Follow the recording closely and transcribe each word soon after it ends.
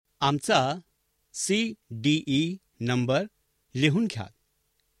आमचा CDE number लिहून घ्या.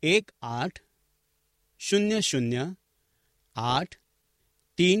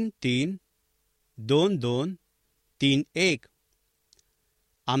 1800-833-2231.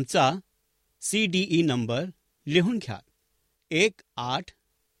 आमचा CDE नंबर लिहून घ्या.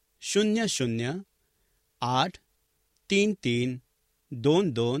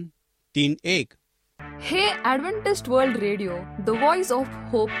 1800-833-2231. हे Adventist world radio the voice of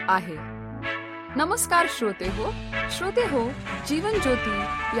hope आहे. नमस्कार श्रोते हो, जीवन ज्योती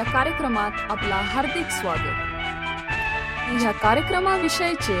या कार्यक्रमात आपला हार्दिक स्वागत. ह्या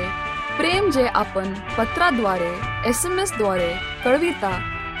कार्यक्रमाविषयीचे प्रेम जे आपण पत्राद्वारे SMS द्वारे कळविता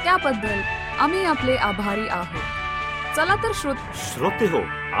त्याबद्दल आम्ही आपले आभारी आहोत. चला तर श्रोते हो,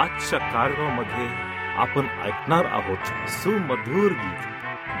 आजच्या कार्यक्रमामध्ये आपण ऐकणार आहोत सुमधुर गीत,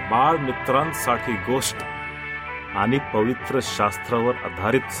 बाळ मित्रांसाठी गोष्ट आणि पवित्र शास्त्रावर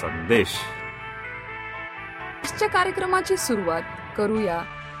आधारित संदेश. आजच्या कार्यक्रमाची सुरुवात करूया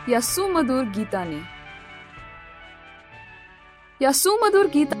या सुमधुर गीताने.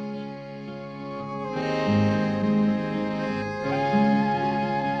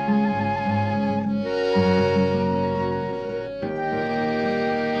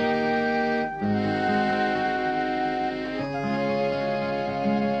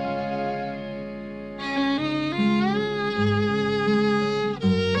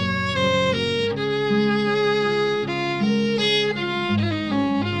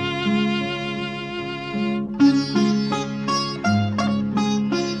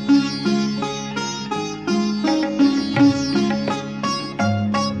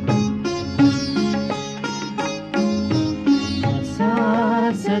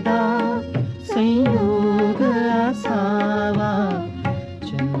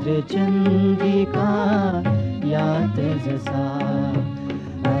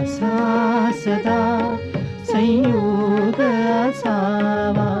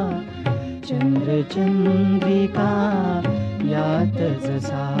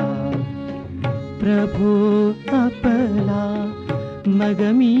 प्रभु आपला मग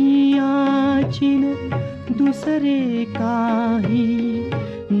मी याचीन दुसरे काही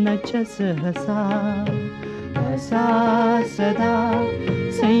नच सहसा. असा सदा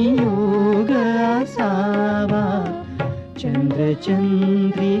संयोग असावा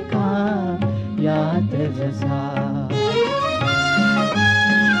चंद्रचंद्रिका यात जसा.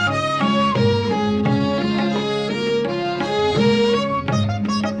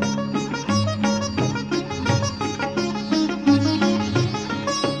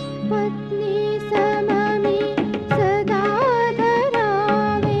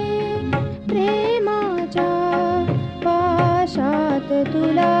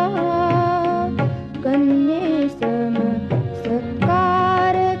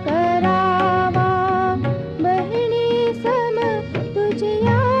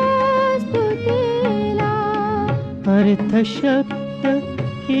 शब्द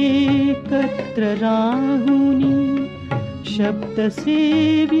एकत्र राहुनी शब्द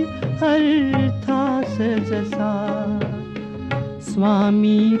सेवी अर्थास जसा.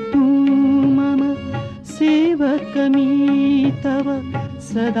 स्वामी तू मम सेवक मी तव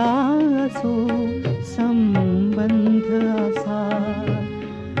सदा असो संबंध असा.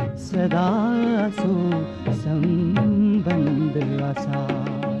 सदा असो संबंध असा.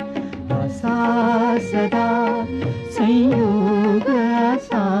 असा सदा संयोग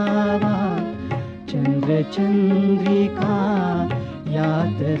असावा चंद्रचंद्रिका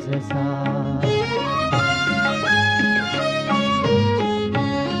यात जसा.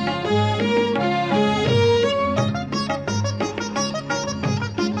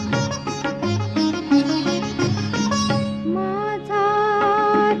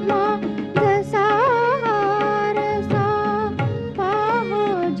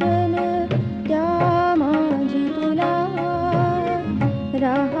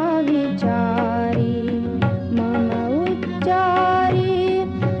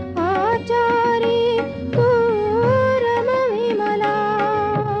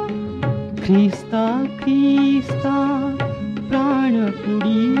 ख्रिस्ता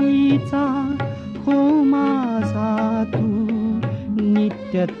प्राणपुडीचा हो माझा तू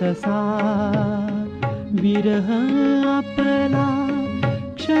नित्य तसा. विरह आपला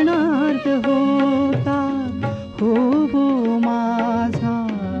क्षणार्ध होता हो हो माझा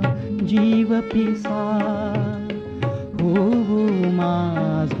जीव पिसा. हो हो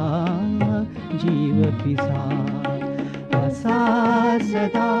माझा जीव पिसा. असा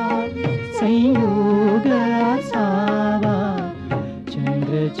सदा संयोग असावा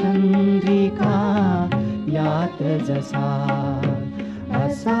चंद्रचंद्रिका यात जसा.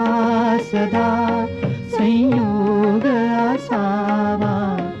 असा सदा संयोग असावा,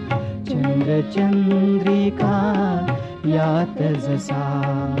 चंद्रचंद्रिका यात जसा.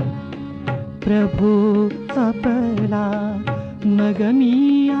 प्रभू आपला मग मी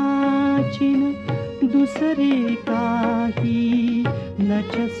याचिन, दुसरे काही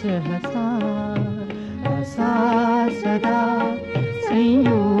नच सहसा. असा सदा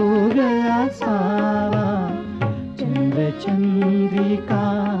संयोग असावा, चंद्रचंद्रिका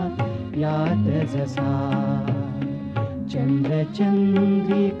यात जसा.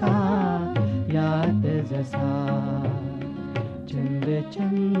 चंद्रचंद्रिका यात जसा.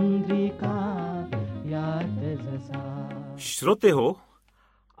 चंद्रचंद्रिका यात जसा. श्रोते हो,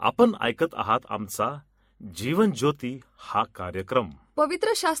 आपण ऐकत आहात आमचा जीवन ज्योती हा कार्यक्रम.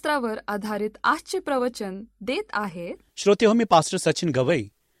 पवित्र शास्त्रावर आधारित आजचे प्रवचन देत आहेत श्रोते हो, मी पास्टर सचिन गवई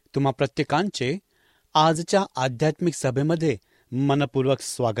तुम्हा प्रत्येकांचे आजच्या आध्यात्मिक सभेमध्ये मनपूर्वक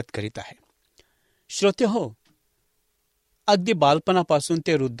स्वागत करीत आहे. श्रोते हो, अगदी बालपणापासून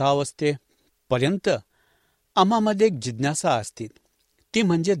ते वृद्धावस्थेपर्यंत आम्हामध्ये एक जिज्ञासा असते, ती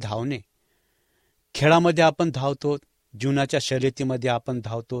म्हणजे धावणे. खेळामध्ये आपण धावतो, जीवनाच्या शर्यतीमध्ये आपण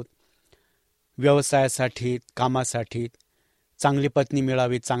धावतो, व्यवसायासाठी, कामासाठी, चांगली पत्नी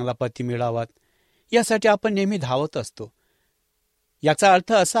मिळावी, चांगला पती मिळावा, यासाठी आपण नेहमी धावत असतो. याचा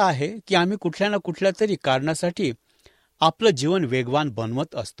अर्थ असा आहे की आम्ही कुठल्या ना कुठल्या तरी कारणासाठी आपलं जीवन वेगवान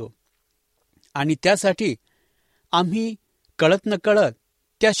बनवत असतो आणि त्यासाठी आम्ही कळत नकळत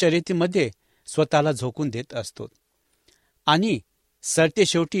त्या शर्यतीमध्ये स्वतःला झोकून देत असतो. आणि सरते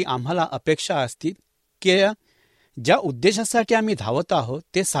शेवटी आम्हाला अपेक्षा असतील की ज्या उद्देशासाठी आम्ही धावत आहोत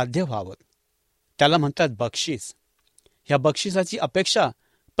ते साध्य व्हावं. त्याला म्हणतात बक्षीस. ह्या बक्षिसाची अपेक्षा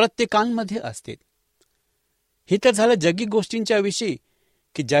प्रत्येकांमध्ये असते. हे तर झालं जगी गोष्टींच्या विषयी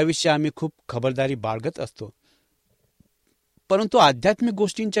की ज्याविषयी आम्ही खूप खबरदारी बाळगत असतो. परंतु आध्यात्मिक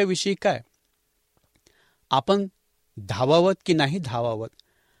गोष्टींच्या विषयी काय? आपण धावावत की नाही धावावत,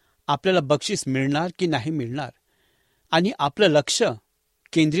 आपल्याला बक्षीस मिळणार की नाही मिळणार, आणि आपलं लक्ष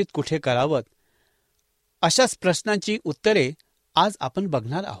केंद्रित कुठे करावं, अशाच प्रश्नांची उत्तरे आज आपण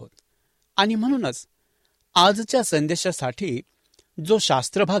बघणार आहोत. आणि म्हणूनच आजच्या संदेशासाठी जो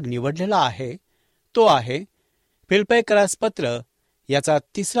शास्त्रभाग निवडलेला आहे तो आहे फिलिप्पियरास पत्र याचा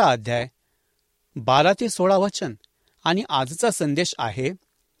 3 अध्याय 12 ते 16 वचन. आणि आजचा संदेश आहे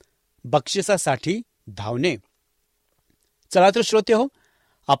बक्षिसासाठी धावणे. चला तर श्रोते हो,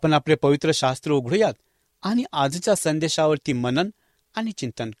 आपण आपले पवित्र शास्त्र उघडूयात आणि आजच्या संदेशावरती मनन आणि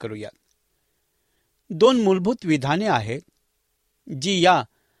चिंतन करूयात. 2 मूलभूत विधाने आहेत जी या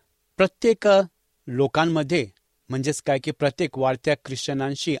प्रत्येक लोकांमध्ये, म्हणजेच काय की प्रत्येक वाढत्या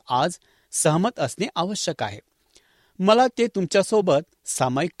ख्रिश्चनांशी आज सहमत असणे आवश्यक आहे. मला ते तुमच्यासोबत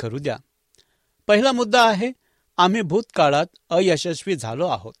सामायिक करू द्या. पहिला मुद्दा आहे, आम्ही भूतकाळात अयशस्वी झालो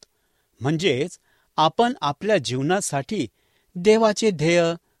आहोत, म्हणजेच आपण आपल्या जीवनासाठी देवाचे ध्येय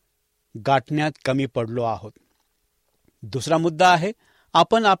गाठण्यात कमी पडलो आहोत. दुसरा मुद्दा आहे,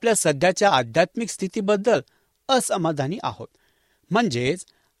 आपण आपल्या सध्याच्या आध्यात्मिक स्थितीबद्दल असमाधानी आहोत, म्हणजेच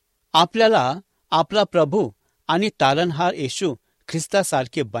आपल्याला आपला प्रभू आणि तारणहार येशू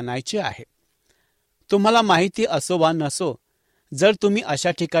ख्रिस्तासारखे बनायचे आहे. तुम्हाला माहिती असो वा नसो, जर तुम्ही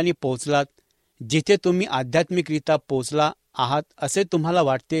अशा ठिकाणी पोहोचलात जिथे तुम्ही आध्यात्मिकरित्या पोहोचला आहात असे तुम्हाला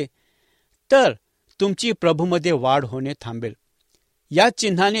वाटते, तर तुमची प्रभूमध्ये वाढ होणे थांबेल. या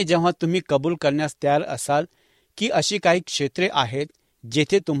चिन्हाने जेव्हा तुम्ही कबूल करण्यास तयार असाल की अशी काही क्षेत्रे आहेत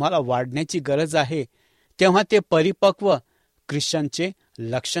जेथे तुम्हाला वाढण्याची गरज आहे, तेव्हा ते परिपक्व ख्रिश्चनचे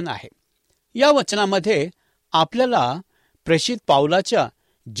लक्षण आहे. या वचनामध्ये आपल्याला प्रेषित पाऊलाच्या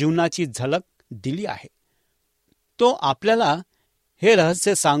जीवनाची झलक दिली आहे. तो आपल्याला हे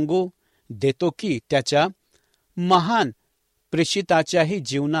रहस्य सांगू देतो की त्याच्या महान प्रेषिताच्याही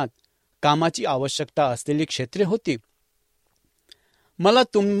जीवनात कामाची आवश्यकता असलेली क्षेत्रे होती. मला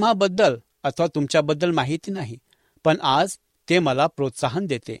तुम्हाबद्दल अथवा तुमच्याबद्दल माहिती नाही, पण आज ते मला प्रोत्साहन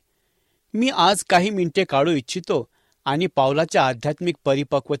देते. मी आज काही मिनिटे काढू इच्छितो आणि पावलाच्या आध्यात्मिक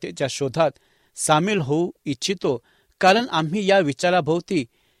परिपक्वतेच्या शोधात सामील होऊ इच्छितो, कारण आम्ही या विचाराभोवती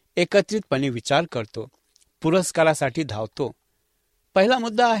एकत्रितपणे विचार करतो, पुरस्कारासाठी धावतो. पहिला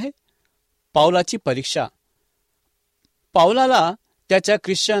मुद्दा आहे पावलाची परीक्षा. पावलाला त्याच्या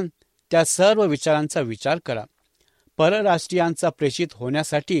ख्रिश्चन त्या सर्व विचारांचा विचार करा. परराष्ट्रीयांचा प्रेषित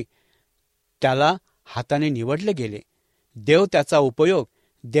होण्यासाठी त्याला हाताने निवडले गेले. देव त्याचा उपयोग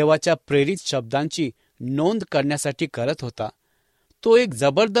देवाच्या प्रेरित शब्दांची नोंद करण्यासाठी करत होता. तो एक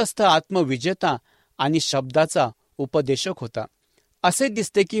जबरदस्त आत्मविजेता आणि शब्दाचा उपदेशक होता. असे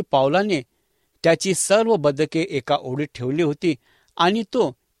दिसते की पावलाने त्याची सर्व बदके एका ओळीत ठेवली होती आणि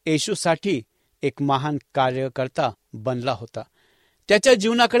तो येशूसाठी एक महान कार्यकर्ता बनला होता. त्याच्या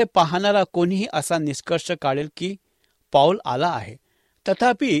जीवनाकडे पाहणारा कोणीही असा निष्कर्ष काढेल की पाऊल आला आहे.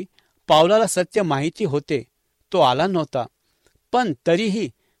 तथापि पाऊलाला सत्य माहिती होते, तो आला नव्हता, पण तरीही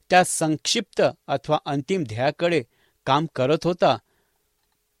त्या संक्षिप्त अथवा अंतिम ध्येयाकडे काम करत होता,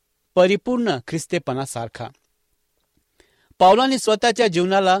 परिपूर्ण ख्रिस्तेपणासारखा. पाऊलाने स्वतःच्या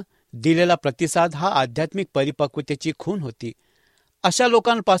जीवनाला दिलेला प्रतिसाद हा आध्यात्मिक परिपक्वतेची खूण होती. अशा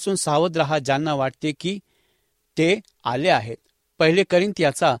लोकांपासून सावध राहा ज्यांना वाटते की ते आले आहेत. 1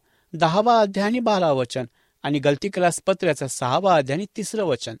 कोरिंथियाचा 10वा अध्याय आणि 12 वचन आणि गलतीकरास पत्राचा 6वा अध्याय आणि 3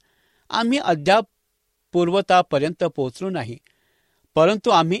 वचन. आम्ही अद्याप पूर्वतापर्यंत पोहोचलो नाही, परंतु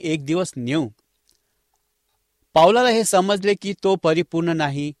आम्ही एक दिवस नेऊ. पाऊलाला हे समजले की तो परिपूर्ण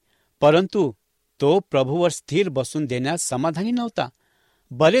नाही, परंतु तो प्रभूवर स्थिर बसून देण्यास समाधानी नव्हता.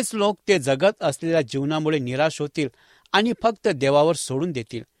 बरेच लोक ते जगत असलेल्या जीवनामुळे निराश होतील आणि फक्त देवावर सोडून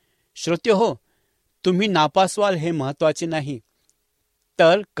देतील. श्रोते हो, तुम्ही नापास व्हाल हे महत्वाचे नाही,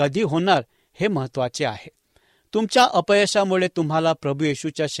 तर कधी होणार हे महत्वाचे आहे. तुमच्या अपयशामुळे तुम्हाला प्रभू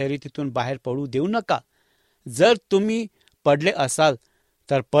येशूच्या शर्यतीतून बाहेर पडू देऊ नका. जर तुम्ही पडले असाल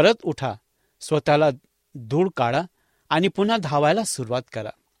तर परत उठा, स्वतःला धूळ काढा आणि पुन्हा धावायला सुरुवात करा.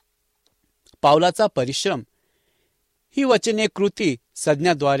 पाऊलाचा परिश्रम ही वचने कृती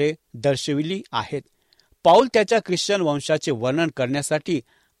संज्ञाद्वारे दर्शविली आहेत. पाऊल त्याच्या ख्रिश्चन वंशाचे वर्णन करण्यासाठी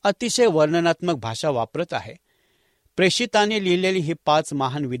अतिशय वर्णनात्मक भाषा वापरत आहे. प्रेषिताने लिहिलेली ही 5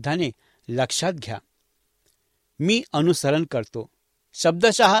 महान विधाने लक्षात घ्या. मी अनुसरण करतो.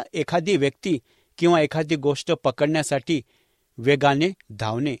 शब्दशः एखादी व्यक्ती किंवा एखादी गोष्ट पकडण्यासाठी वेगाने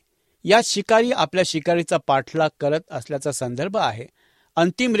धावणे. यात शिकारी आपल्या शिकारीचा पाठलाग करत असल्याचा संदर्भ आहे.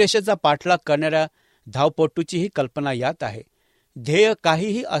 अंतिम रेषेचा पाठलाग करणाऱ्या धावपटूची ही कल्पना यात आहे. ध्येय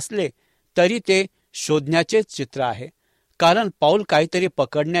काहीही असले तरी ते शोधण्याचेच चित्र आहे, कारण पाऊल काहीतरी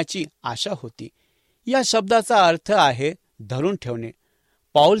पकडण्याची आशा होती. या शब्दाचा अर्थ आहे धरून ठेवणे.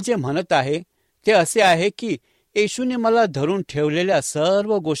 पाऊल जे म्हणत आहे ते असे आहे की येशूने मला धरून ठेवलेल्या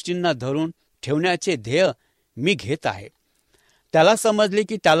सर्व गोष्टींना धरून ठेवण्याचे ध्येय मी घेत आहे. त्याला समजले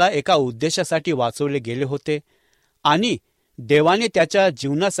की त्याला एका उद्देशासाठी वाचवले गेले होते आणि देवाने त्याच्या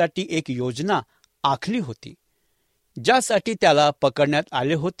जीवनासाठी एक योजना आखली होती. ज्यासाठी त्याला पकडण्यात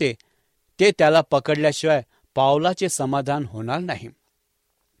आले होते ते त्याला पकडल्याशिवाय पावलाचे समाधान होणार नाही.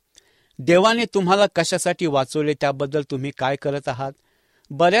 देवाने तुम्हाला कशासाठी वाचवले त्याबद्दल तुम्ही काय करत आहात?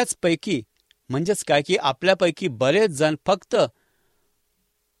 बऱ्याचपैकी म्हणजेच काय की आपल्यापैकी बरेच जण फक्त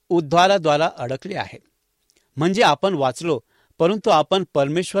उद्धाराद्वारा अडकले आहेत. म्हणजे आपण वाचलो, परंतु आपण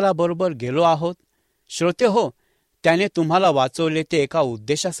परमेश्वराबरोबर गेलो आहोत. श्रोते हो, त्याने तुम्हाला वाचवले ते एका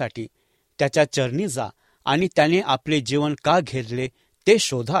उद्देशासाठी. त्याच्या चरणी जा आणि त्याने आपले जीवन का घेरले ते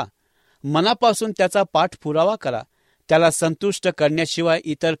शोधा. मनापासून त्याचा पाठपुरावा करा. त्याला संतुष्ट करण्याशिवाय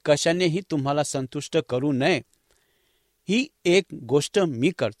इतर कशानेही तुम्हाला संतुष्ट करू नये. ही एक गोष्ट मी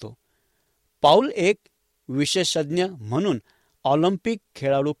करतो. पाऊल एक विशेषज्ञ म्हणून ऑलिम्पिक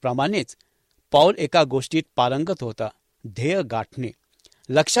खेळाडूप्रमाणेच पाऊल एका गोष्टीत पारंगत होता, ध्येय गाठणे.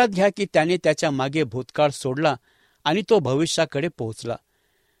 लक्षात घ्या की त्याने त्याच्या मागे भूतकाळ सोडला आणि तो भविष्याकडे पोहोचला.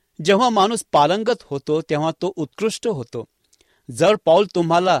 जेव्हा माणूस पारंगत होतो तेव्हा तो उत्कृष्ट होतो. जर पाऊल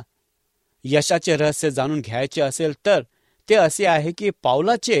तुम्हाला यशाचे रहस्य जाणून घ्यायचे असेल तर ते असे आहे की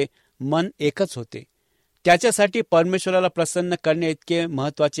पाऊलाचे मन एकच होते. त्याच्यासाठी परमेश्वराला प्रसन्न करणे इतके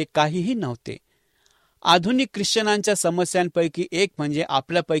महत्वाचे काहीही नव्हते. आधुनिक ख्रिश्चनांच्या समस्यांपैकी एक म्हणजे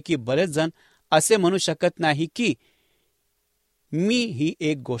आपल्यापैकी बरेच जण असे म्हणू शकत नाही की मी ही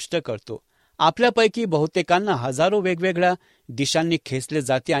एक गोष्ट करतो. आपल्यापैकी बहुतेकांना हजारो वेगवेगळ्या दिशांनी खेचले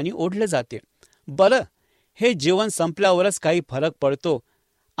जाते आणि ओढले जाते. बरं, हे जीवन संपल्यावरच काही फरक पडतो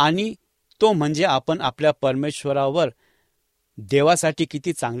आणि तो म्हणजे आपण आपल्या परमेश्वरावर देवासाठी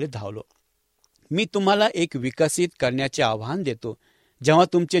किती चांगले धावलो. मी तुम्हाला एक विकसित करण्याचे आव्हान देतो. जेव्हा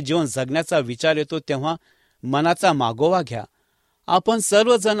तुमचे जीवन जगण्याचा विचार येतो तेव्हा मनाचा मागोवा घ्या. आपण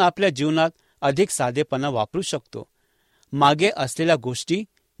सर्वजण आपल्या जीवनात अधिक साधेपणा वापरू शकतो. मागे असलेल्या गोष्टी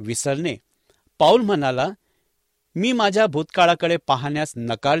विसरणे. पाऊल म्हणाला, मी माझ्या भूतकाळाकडे पाहण्यास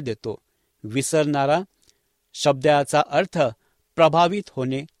नकार देतो. विसरणारा शब्दाचा अर्थ प्रभावित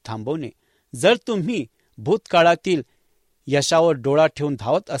होणे थांबवणे. जर तुम्ही भूतकाळातील यशावर डोळा ठेवून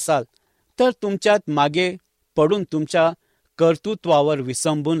धावत असाल तर तुमच्यात मागे पडून तुमच्या कर्तृत्वावर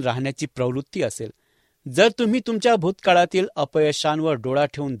विसंबून राहण्याची प्रवृत्ती असेल. जर तुम्ही तुमच्या भूतकाळातील अपयशांवर डोळा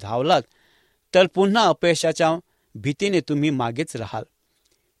ठेवून धावलात तर पुन्हा अपयशाच्या भीतीने तुम्ही मागेच राहाल.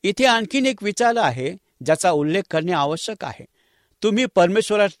 इथे आणखीन एक विचार आहे ज्याचा उल्लेख करणे आवश्यक आहे. तुम्ही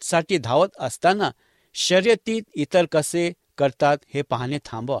परमेश्वरासाठी धावत असताना शर्यतीत इतर कसे करतात हे पाहणे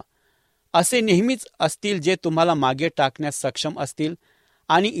थांबवा. असे नेहमीच असतील जे तुम्हाला मागे टाकण्यास सक्षम असतील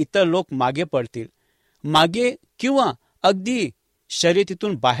आणि इतर लोक मागे पडतील. मागे किंवा अगदी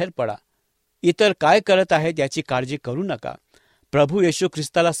शर्यतीतून बाहेर पडा. इतर काय करत आहेत याची काळजी करू नका. प्रभू येशू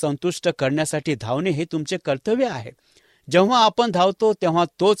ख्रिस्ताला संतुष्ट करण्यासाठी धावणे हे तुमचे कर्तव्य आहे. जेव्हा आपण धावतो तेव्हा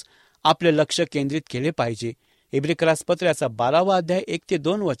तोच आपले लक्ष केंद्रित केले पाहिजे. इब्रिकरास पत्राचा 12वा अध्याय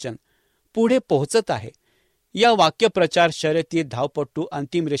 1-2 वचन पुढे पोहोचत आहे. या वाक्यप्रचार शर्यतीत धावपटू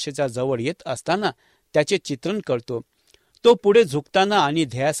अंतिम रेषेच्या जवळ येत असताना त्याचे चित्रण करतो. तो पुढे झुकताना आणि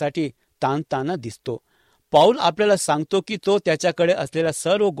ध्येयासाठी ताणताना दिसतो. पाऊल आपल्याला सांगतो की तो त्याच्याकडे असलेल्या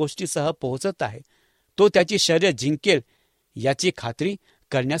सर्व गोष्टीसह पोहोचत आहे. तो त्याची शर्यत जिंकेल याची खात्री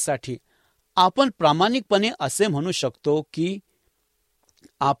करण्यासाठी. आपण प्रामाणिकपणे असे म्हणू शकतो की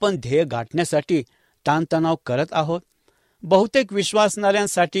आपण ध्येय गाठण्यासाठी ताणतणाव करत आहोत. बहुतेक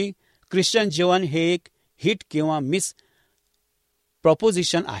विश्वासणाऱ्यांसाठी ख्रिश्चन जीवन हे एक हिट किंवा मिस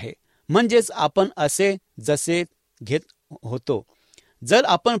प्रपोजिशन आहे. म्हणजेच आपण असे जसे घेत होतो. जर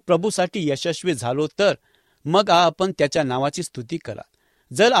आपण प्रभूसाठी यशस्वी झालो तर मग आपण त्याच्या नावाची स्तुती करा.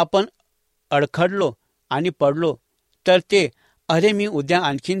 जर आपण अडखडलो आणि पडलो तर ते अरे मी उद्या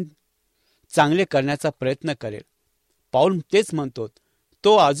आणखीन चांगले करण्याचा प्रयत्न करेल. पाऊल तेच म्हणतो.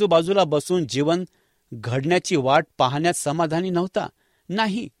 तो आजूबाजूला बसून जीवन घडण्याची वाट पाहण्यात समाधानी नव्हता.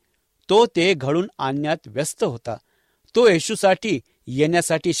 नाही, तो ते घडून आणण्यात व्यस्त होता. तो येशूसाठी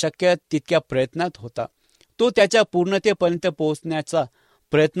येण्यासाठी शक्य तितक्या प्रयत्नात होता. तो त्याच्या पूर्णतेपर्यंत पोहोचण्याचा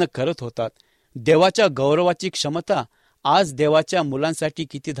प्रयत्न करत होता. देवाच्या गौरवाची क्षमता आज देवाच्या मुलांसाठी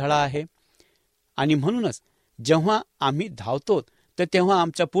किती धडा आहे. आणि म्हणूनच जेव्हा आम्ही धावतो तर तेव्हा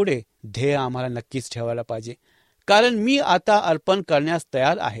आमच्या पुढे ध्येय आम्हाला नक्कीच ठेवायला पाहिजे. कारण मी आता अर्पण करण्यास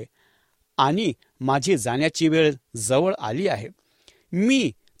तयार आहे आणि माझी जाण्याची वेळ जवळ आली आहे.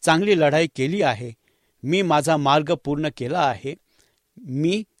 मी चांगली लढाई केली आहे. मी माझा मार्ग पूर्ण केला आहे.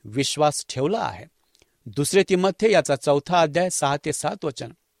 मी विश्वास ठेवला आहे. 2 तिमोथेय याचा 4 अध्याय 6-7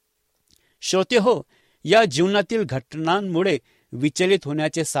 वचन. श्रोते हो, या जीवनातील घटनांमुळे विचलित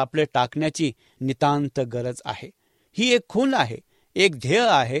होण्याचे सापळे टाकण्याची नितांत गरज आहे. ही एक खूण आहे, एक ध्येय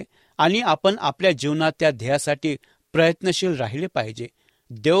आहे आणि आपण आपल्या जीवनात त्या ध्येयासाठी प्रयत्नशील राहिले पाहिजे.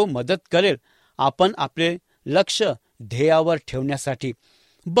 देव मदत करेल आपण आपले लक्ष ध्येयावर ठेवण्यासाठी.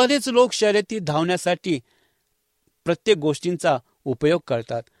 बरेच लोक शर्यतीत धावण्यासाठी प्रत्येक गोष्टींचा उपयोग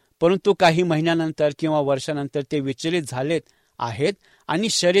करतात, परंतु काही महिन्यानंतर किंवा वर्षानंतर ते विचलित झालेत आहेत आणि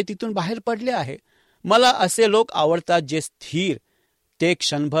शर्यतीतून बाहेर पडले आहे. मला असे लोक आवडतात जे स्थिर, ते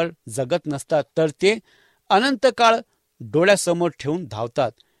क्षणभर जगत नसतात तर ते अनंत काळ डोळ्यासमोर ठेवून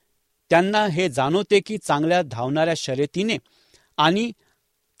धावतात. त्यांना हे जाणवते की चांगल्या धावणाऱ्या शर्यतीने आणि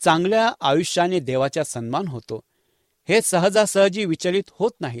चांगल्या आयुष्याने देवाचा सन्मान होतो. हे सहजासहजी विचलित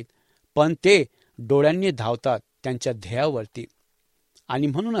होत नाहीत, पण ते डोळ्यांनी धावतात त्यांच्या ध्येयावरती. आणि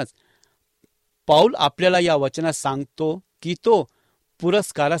म्हणूनच पाऊल आपल्याला या वचनात सांगतो की तो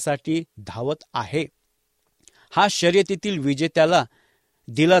पुरस्कारासाठी धावत आहे. हा शर्यतीतील विजेत्याला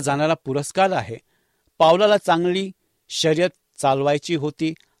दिला जाणारा पुरस्कार आहे. पाऊलाला चांगली शर्यत चालवायची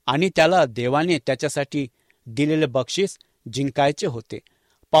होती आणि त्याला देवाने त्याच्यासाठी दिलेले बक्षीस जिंकायचे होते.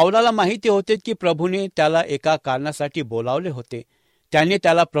 पाऊलाला माहिती होते की प्रभूने त्याला एका कारणासाठी बोलावले होते. त्याने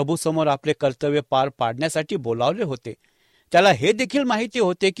त्याला प्रभूसमोर आपले कर्तव्य पार पाडण्यासाठी बोलावले होते. त्याला हे देखील माहिती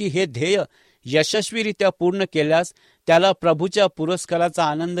होते की हे ध्येय यशस्वीरित्या पूर्ण केल्यास त्याला प्रभूच्या पुरस्काराचा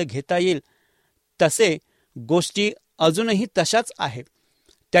आनंद घेता येईल. तसे गोष्टी अजूनही तशाच आहेत.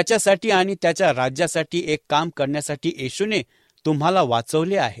 त्याच्यासाठी आणि त्याच्या राज्यासाठी एक काम करण्यासाठी येशूने तुम्हाला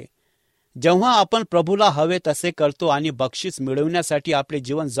वाचवले आहे. जेव्हा आपण प्रभूला हवे तसे करतो आणि बक्षीस मिळवण्यासाठी आपले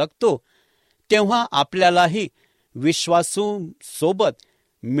जीवन जगतो, तेव्हा आपल्यालाही विश्वासू सोबत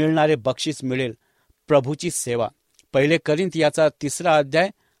मिळणारे बक्षीस मिळेल, प्रभूची सेवा. 1 कोरिंथ याचा 3 अध्याय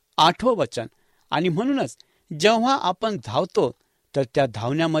 8 वचन. आणि म्हणूनच जेव्हा आपण धावतो तर त्या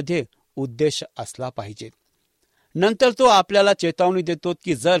धावण्यामध्ये उद्देश असला पाहिजे. नंतर तो आपल्याला चेतावणी देतो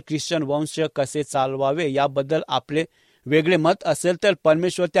की जर ख्रिश्चन वंश कसे चालवावे याबद्दल आपले वेगळे मत असेल तर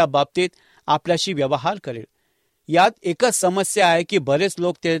परमेश्वर त्या बाबतीत आपल्याशी व्यवहार करेल. यात एकच समस्या आहे की बरेच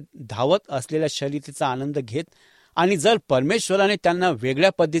लोक ते धावत असलेल्या शर्यतीचा आनंद घेत आणि जर परमेश्वराने त्यांना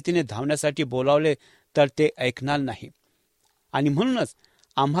वेगळ्या पद्धतीने धावण्यासाठी बोलावले तर ते ऐकणार नाही. आणि म्हणूनच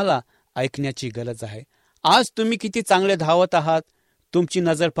आम्हाला ऐकण्याची गरज आहे. आज तुम्ही किती चांगले धावत आहात? तुमची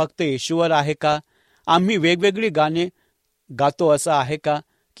नजर फक्त येशूवर आहे का? आम्ही वेगवेगळी गाणे गातो असं आहे का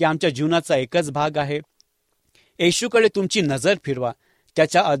की आमच्या जीवनाचा एकच भाग आहे? येशूकडे तुमची नजर फिरवा.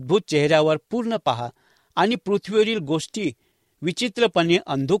 त्याच्या अद्भुत चेहऱ्यावर पूर्ण पहा आणि पृथ्वीवरील गोष्टी विचित्रपणे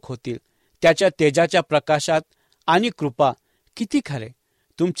अंधुक होतील. त्याच्या तेजाच्या प्रकाशात आणि कृपा किती खरे.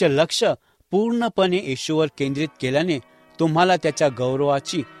 तुमचे लक्ष पूर्णपणे येशूवर केंद्रित केल्याने तुम्हाला त्याच्या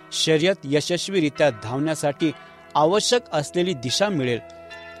गौरवाची शर्यत यशस्वीरित्या धावण्यासाठी आवश्यक असलेली दिशा मिळेल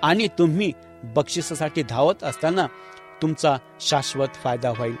आणि तुम्ही बक्षिसासाठी धावत असताना तुमचा शाश्वत फायदा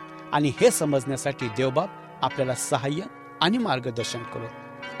होईल. आणि हे समजण्यासाठी देवबाप आपल्याला सहाय्य आणि मार्गदर्शन करू.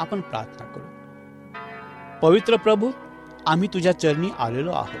 आपण प्रार्थना करू. पवित्र प्रभू, आम्ही तुझ्या चरणी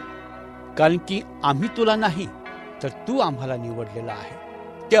आलेलो आहोत, कारण की आम्ही तुला नाही तर तू आम्हाला निवडलेला आहे.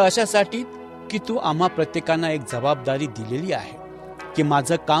 ते अशासाठी की तू आम्हा प्रत्येकांना एक जबाबदारी दिलेली आहे की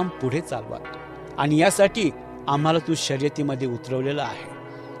माझं काम पुढे चालवा, आणि यासाठी आम्हाला तू शर्यतीमध्ये उतरवलेलं आहे.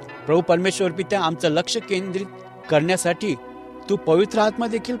 प्रभू परमेश्वर पित्या, आमचं लक्ष केंद्रित करण्यासाठी तू पवित्र आत्मा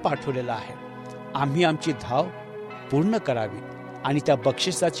देखील पाठवलेला आहे. आम्ही आमची धाव पूर्ण करावी आणि त्या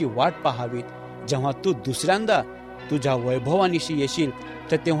बक्षिसाची वाट पाहावी. जेव्हा तू दुसऱ्यांदा तुझ्या वैभवानिशी येशील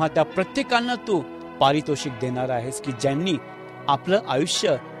तर तेव्हा त्या प्रत्येकांना तू पारितोषिक देणार आहेस की ज्यांनी आपलं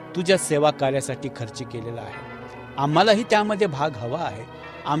आयुष्य तुझ्या सेवा कार्यासाठी खर्च केलेला आहे. आम्हालाही त्यामध्ये भाग हवा आहे.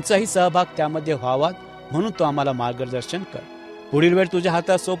 आमचाही सहभाग त्यामध्ये व्हावा, म्हणून तू आम्हाला मार्गदर्शन कर. पुढील वेळ तुझ्या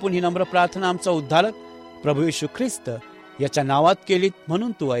हातात सोपून ही नम्र प्रार्थना आमचा उद्धारक प्रभू येशू ख्रिस्त याच्या नावात केलीत,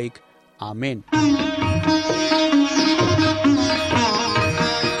 म्हणून तू ऐक. आमेन.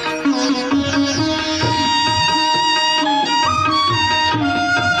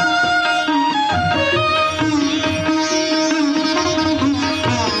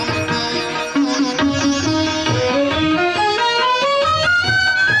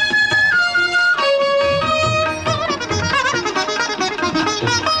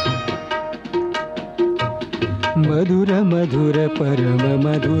 मधुर मधुर परम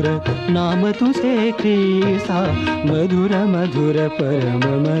मधुर नाम तुझे ख्रिस्ता. मधुर मधुर परम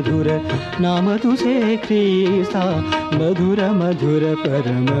मधुर नाम तुझे ख्रिस्ता. मधुर मधुर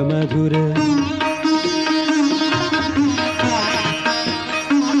परम मधुर.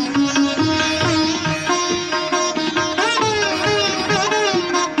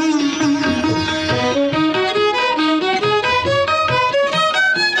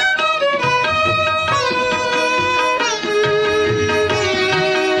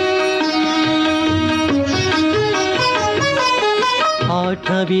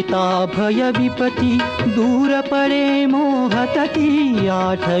 आठविता भय विपति दूर पडे मोहतती.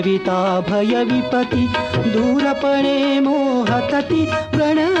 आठविता भय विपति दूर पडे मोहतती.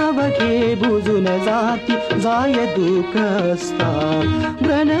 प्रणव घे बुजून जाती जाय दुःखस्ता.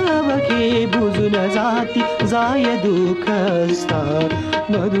 प्रणव घे बुजून जाती जाय दुःखस्ता.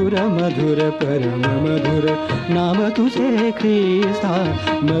 मधुर मधुर परम मधुर नाम तुझे ख्रिस्ता.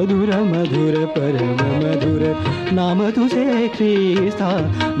 मधुर मधुर परम मधुर नाम तुझे ख्रिस्ता.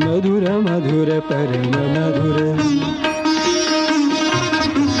 मधुर मधुर परम मधुर.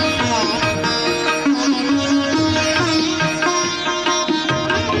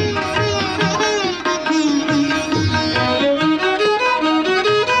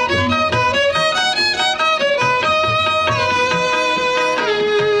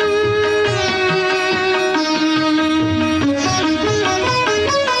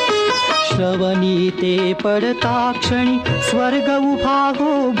 श्रवणी ते पडता क्षणी स्वर्ग उभा हो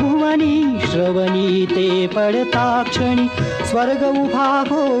भुवनी. श्रवणी ते पडता क्षणी स्वर्ग उभा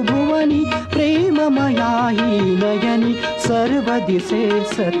हो भुवनी. प्रेममया ही नयनी सर्व दिसे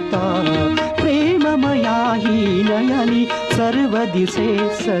सत्ता. प्रेममया ही नयनी सर्व दिसे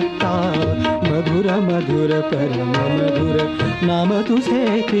सत्ता. मधुर मधुर परम मधुर नाम तुझे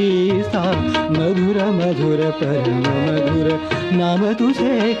ख्रिस्ता. मधुर मधुर परम मधुर नाम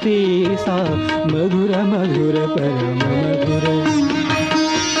तुझे ख्रिस्ता. मधुर मधुर परम मधुर.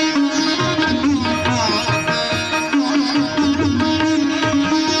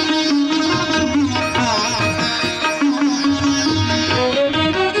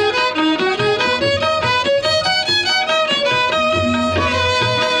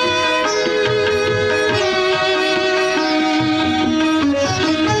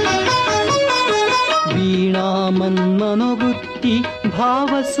 मनोबुद्धी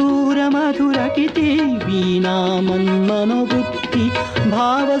भावसूर मधुर किती. वीणा मनोबुद्धी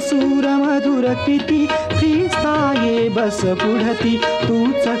भावसूर मधुर किती. ख्रिस्ता ये बस पुढती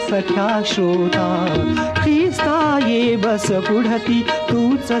तूच सख्या श्रोता. ख्रिस्ता ये बस पुढती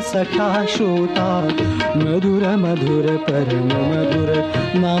तूच सख्या श्रोता. मधुर मधुर परम मधुर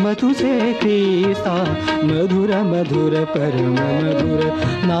नाम तुझे ख्रिस्ता. मधुर मधुर परम मधुर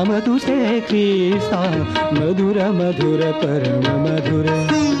नाम तुझे ख्रिस्ता. मधुर मधुर परम मधुर.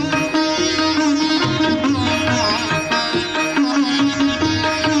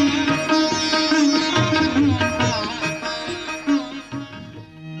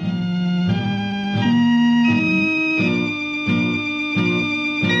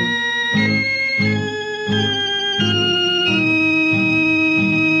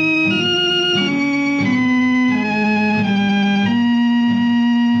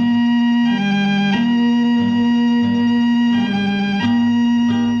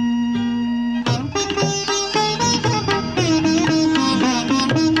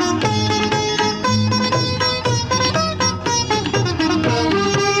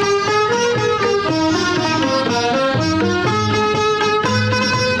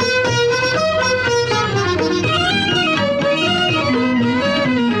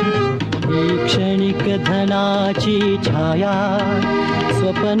 धनाची छाया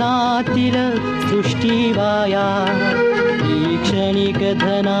स्वप्नातील सृष्टीवाया ही क्षणिक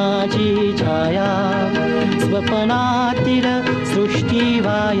धनाची छाया स्वप्नातील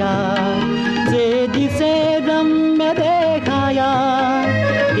सृष्टीवाया जे दिसे रम्य देखाया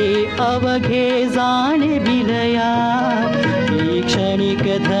ते अवघे जाणे विलया ही क्षणिक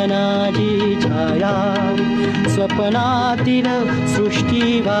धनाची छाया स्वप्नातील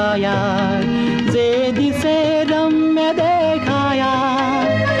सृष्टीवाया जे दिसे रम्य देखाया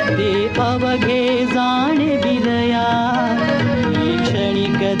ते अवघे जाणे विलया ही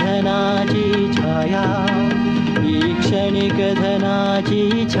क्षणिक धनाची छाया ही क्षणिक धनाची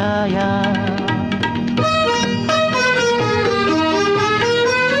छाया.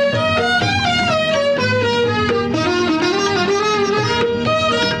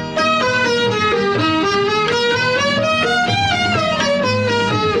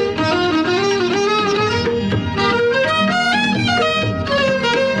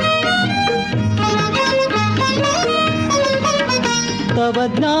 तव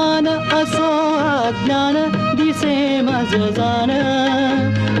ज्ञान असो अज्ञान दिसे मज जान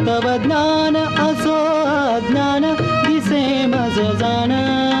तव ज्ञान असो अज्ञान दिसे मज जान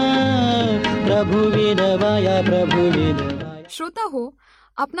प्रभू विनवाया प्रभू विनवाया. श्रोता हो,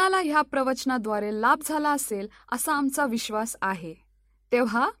 आपणाला ह्या प्रवचनाद्वारे लाभ झाला असेल असा आमचा विश्वास आहे.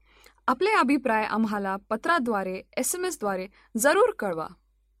 तेव्हा आपले अभिप्राय आम्हाला पत्राद्वारे SMS द्वारे जरूर कळवा.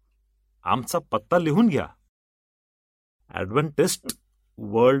 आमचा पत्ता लिहून घ्या. Adventist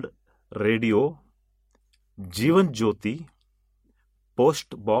world radio, Jeevan Jyoti,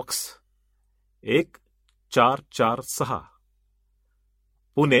 post box 1446,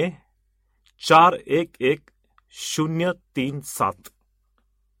 Pune 411037,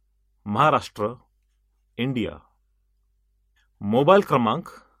 Maharashtra, India. Mobile क्रमांक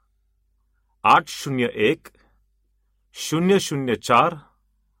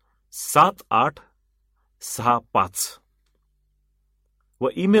 801-004-7865 व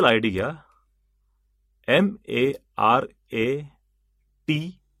ईमेल आय डी घ्या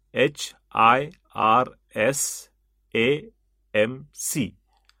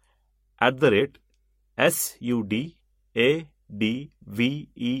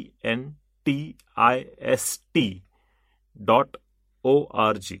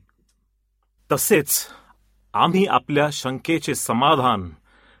तसेच आम्ही आपल्या शंकेचे समाधान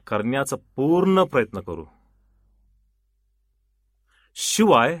करण्याचा पूर्ण प्रयत्न करू.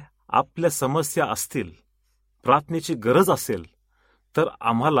 शिवाय आपल्या समस्या असतील, प्रार्थनेची गरज असेल तर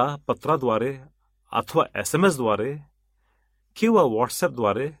आम्हाला पत्राद्वारे अथवा SMS द्वारे किंवा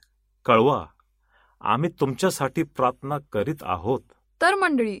व्हॉट्सॲपद्वारे कळवा. आम्ही तुमच्यासाठी प्रार्थना करीत आहोत. तर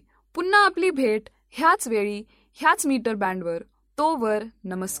मंडळी, पुन्हा आपली भेट ह्याच वेळी ह्याच मीटर बँडवर. तोवर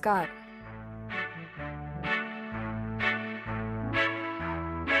नमस्कार.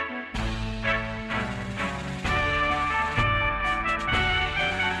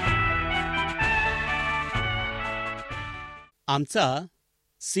 आमचा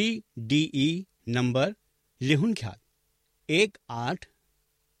CDE नंबर लिहून घ्या.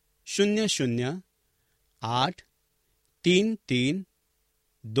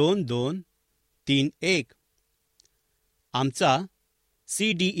 1800-833-2231. आमचा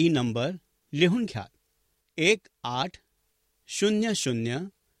CDE नंबर लिहून घ्या.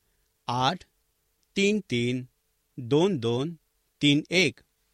 1800-833-2231.